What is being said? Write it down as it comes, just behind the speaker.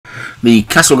The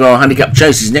Castlegar Handicap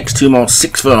chase is next 2 miles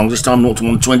 6 furlongs, this time 0 to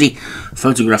 120.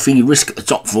 Photography Risk at the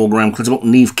top, 4 grand credible.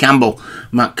 Neve Campbell,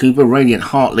 Matt Cooper, Radiant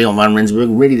Heart, Leon Van Rensburg,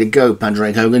 ready to go.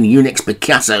 Padraig Hogan, Unix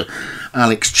Picasso,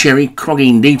 Alex Cherry,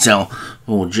 Crogging Detail,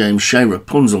 or James Shea,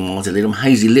 Rapunzel, Martin Lidham,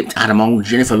 Hazy Lipped, Adam Old,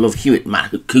 Jennifer Love Hewitt,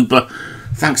 Matt Cooper,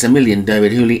 Thanks a Million,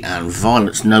 David Hooley, and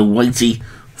Violet's No Weighty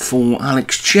for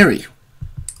Alex Cherry.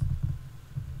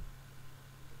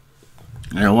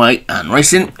 Away and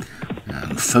racing.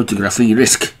 And Photography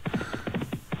Risk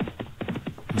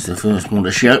is the first one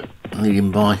to show,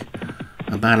 leading by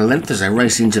about a length as they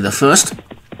race into the first.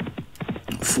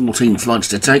 14 flights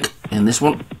to take in this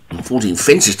one, and 14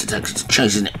 fences to take. It's a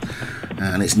chase, isn't it?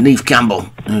 And it's Neve Campbell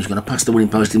who's going to pass the winning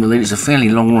post in the lead. It's a fairly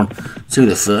long run to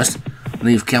the first.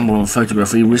 Neve Campbell on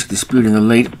Photography Risk disputing the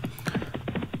lead.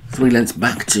 3 lengths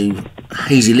back to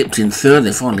Hazy Lipped in third.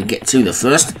 They finally get to the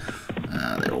first.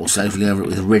 They're all safely over it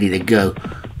with Ready to Go.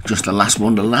 Just the last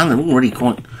one to land. They're already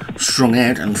quite strung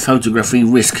out, and Photography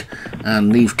Risk and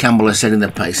Neve Campbell are setting the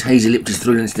pace. Hazy Lipped is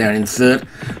 3 lengths down in third.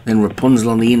 Then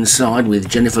Rapunzel on the inside with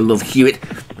Jennifer Love Hewitt.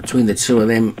 Between the two of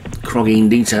them, Crogging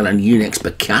Detail and Unix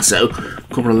Picasso. A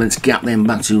couple of lengths gap then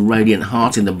back to Radiant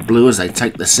Heart in the blue as they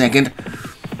take the second.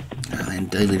 And then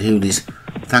David Hooley's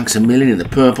Thanks a Million in the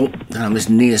purple. Down this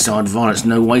near side, Violet's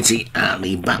No Weighty, and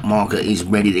the back marker is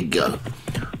Ready to Go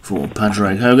for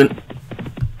Padraig Hogan.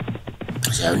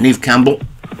 So Neve Campbell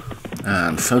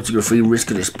and Photography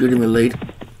Risk are disputing the lead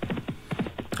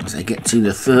as they get to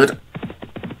the third.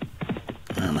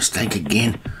 A mistake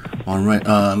again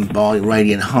by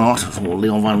Radiant Heart for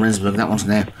Leon Van Rensburg. That one's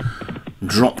now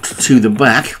dropped to the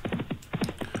back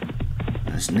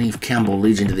as Neve Campbell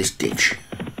leads into this ditch.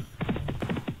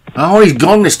 Oh, he's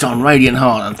gone this time, Radiant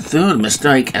Heart. A third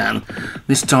mistake, and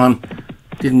this time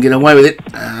didn't get away with it,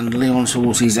 and Leon's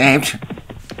horse is out.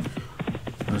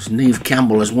 As Neve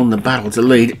Campbell has won the battle to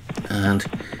lead, and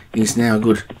is now a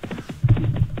good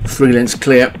 3 lengths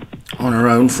clear on her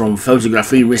own from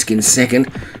Photography Risk in second.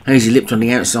 Hazy Lipped on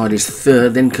the outside is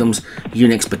third. Then comes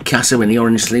Unix Picasso in the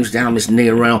orange sleeves. Down on this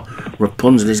near rail,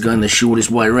 Rapunzel is going the shortest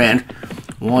way round.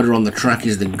 Wider on the track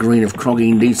is the green of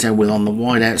Crogging Detail, with on the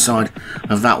wide outside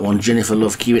of that one Jennifer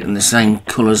Love Hewitt in the same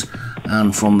colours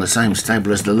and from the same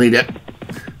stable as the leader.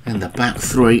 In the back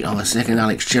 3 on the second,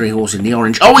 Alex Cherry horse in the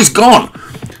orange. Oh, he's gone!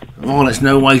 Violet's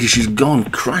No Weighty, she's gone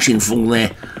crashing full there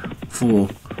for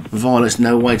Violet's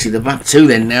No Weighty. The back 2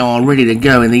 then now are Ready to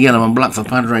Go in the yellow and black for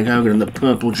Padraig Hogan, and the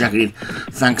purple jacketed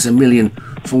Thanks a Million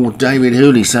for David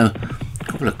Hooley. So a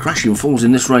couple of crashing falls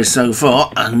in this race so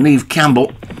far, and Neve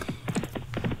Campbell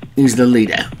is the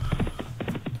leader.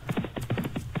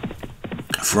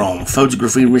 From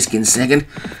Photography Risk in second,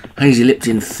 Hazy Lipped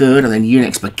in third, and then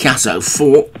Unix Picasso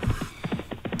 4.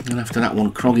 And after that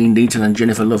one, Crogging Detail and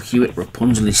Jennifer Love Hewitt.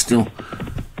 Rapunzel is still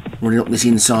running up this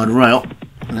inside rail.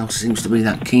 No one else seems to be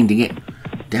that keen to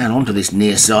get down onto this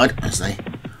near side as they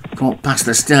can't pass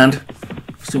the stand.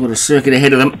 Still got a circuit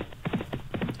ahead of them.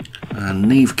 And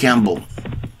Neve Campbell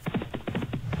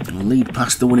will lead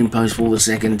past the winning post for the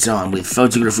second time with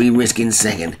Photography Risk in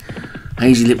second.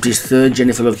 Hazy Lipped is third,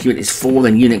 Jennifer Love Hewitt is 4,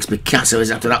 then Unix Picasso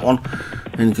is after that one.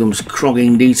 Then comes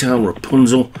Crogging Detail,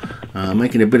 Rapunzel,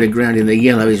 making a bit of ground in the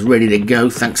yellow, is Ready to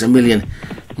Go. Thanks a Million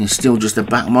is still just a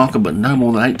back marker, but no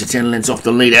more than 8 to 10 lengths off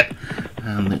the leader.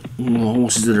 And all the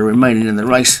horses that are remaining in the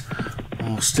race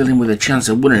are still in with a chance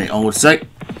of winning it, I would say.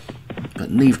 But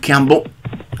Neve Campbell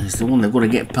is the one they've got to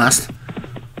get past.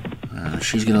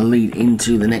 She's going to lead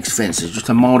into the next fence. There's just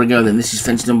a mile to go then. This is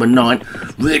fence number 9.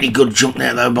 Really good jump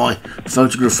there though by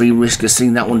Photography Risk. Has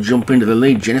seen that one jump into the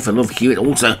lead. Jennifer Love Hewitt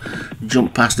also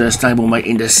jumped past her stablemate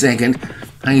into second.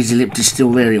 Hazy Lipped is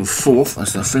still there in fourth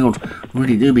as the field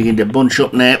really do begin to bunch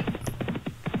up now.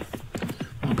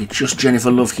 It'll be just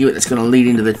Jennifer Love Hewitt that's going to lead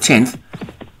into the 10th.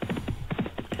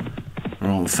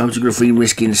 From Photography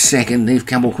Risk in second. Neve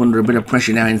Campbell under a bit of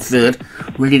pressure now in third.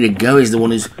 Ready to Go is the one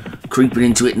who's creeping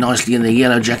into it nicely in the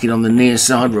yellow jacket on the near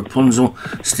side. Rapunzel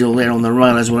still there on the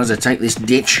rail as well as they take this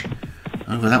ditch.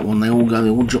 Over that one they all go, they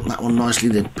all jump that one nicely.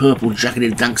 The purple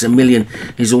jacketed Thanks a Million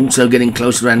is also getting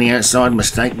closer around the outside.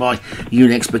 Mistake by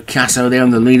Unix Picasso there,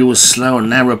 and the leader was slow, and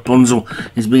now Rapunzel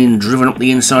is being driven up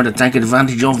the inside to take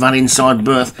advantage of that inside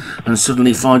berth and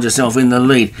suddenly finds herself in the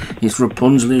lead. It's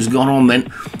Rapunzel who's gone on then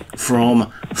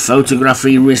from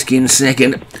Photography Risk in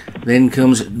second. Then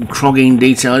comes Crogging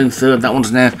Detail in third. That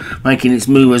one's now making its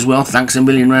move as well. Thanks a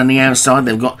Million around the outside.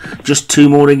 They've got just 2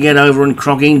 more to get over, and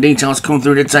Crogging Detail's come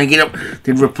through to take it up.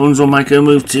 Did Rapunzel make her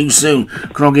move too soon?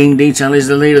 Crogging Detail is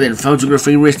the leader. Then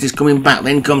Photography Wrist is coming back.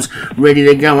 Then comes Ready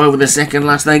to Go. Over the second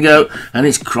last they go, and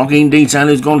it's Crogging Detail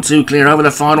who's gone too clear over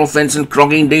the final fence, and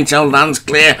Crogging Detail lands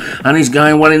clear and he's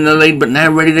going well in the lead. But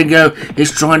now Ready to Go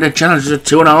is trying to challenge the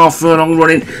 2.5 furlong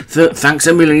running. Thanks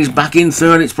a Million is back in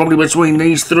third. It's probably between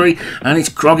these three, and it's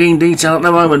Crogging Detail at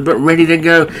the moment, but Ready to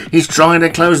Go is trying to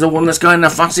close. The one that's going the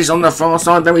fastest on the far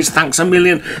side though is Thanks a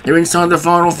Million. They're inside the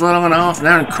final furlong and a half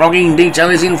now, and Crogging Detail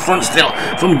is in front still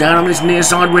from down on this near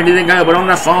side. Ready to Go, but on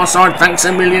the far side Thanks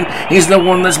a Million is the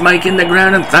one that's making the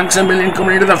ground, and Thanks a Million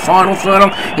coming into the final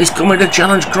furlong is coming to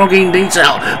challenge Crogging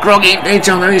Detail. Crogging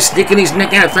Detail now is sticking his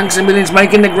neck out. Thanks a Million's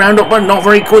making the ground up, but not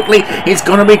very quickly. It's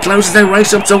going to be close as they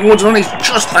race up towards one. It's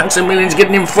just Thanks a Million's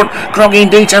getting in front. Crogging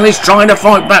Detail is trying to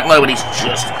fight back though, but it's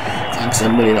just Thanks a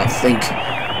Million, I think.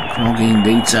 Crogging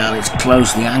Detail, it's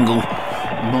close. The angle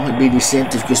might be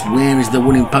deceptive because where is the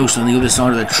winning post on the other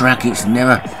side of the track? It's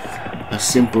never as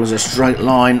simple as a straight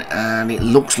line, and it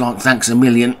looks like Thanks a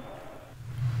Million.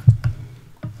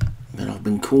 But I've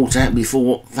been caught out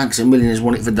before. Thanks a Million has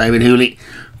won it for David Hooley.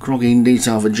 Crogging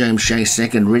Detail for James Shea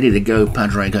second. Ready to Go,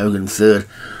 Padraig Hogan third.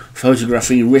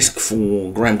 Photography Risk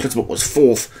for Graham Clutterbuck was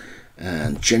fourth,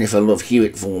 and Jennifer Love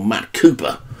Hewitt for Matt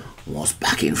Cooper was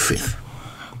back in fifth.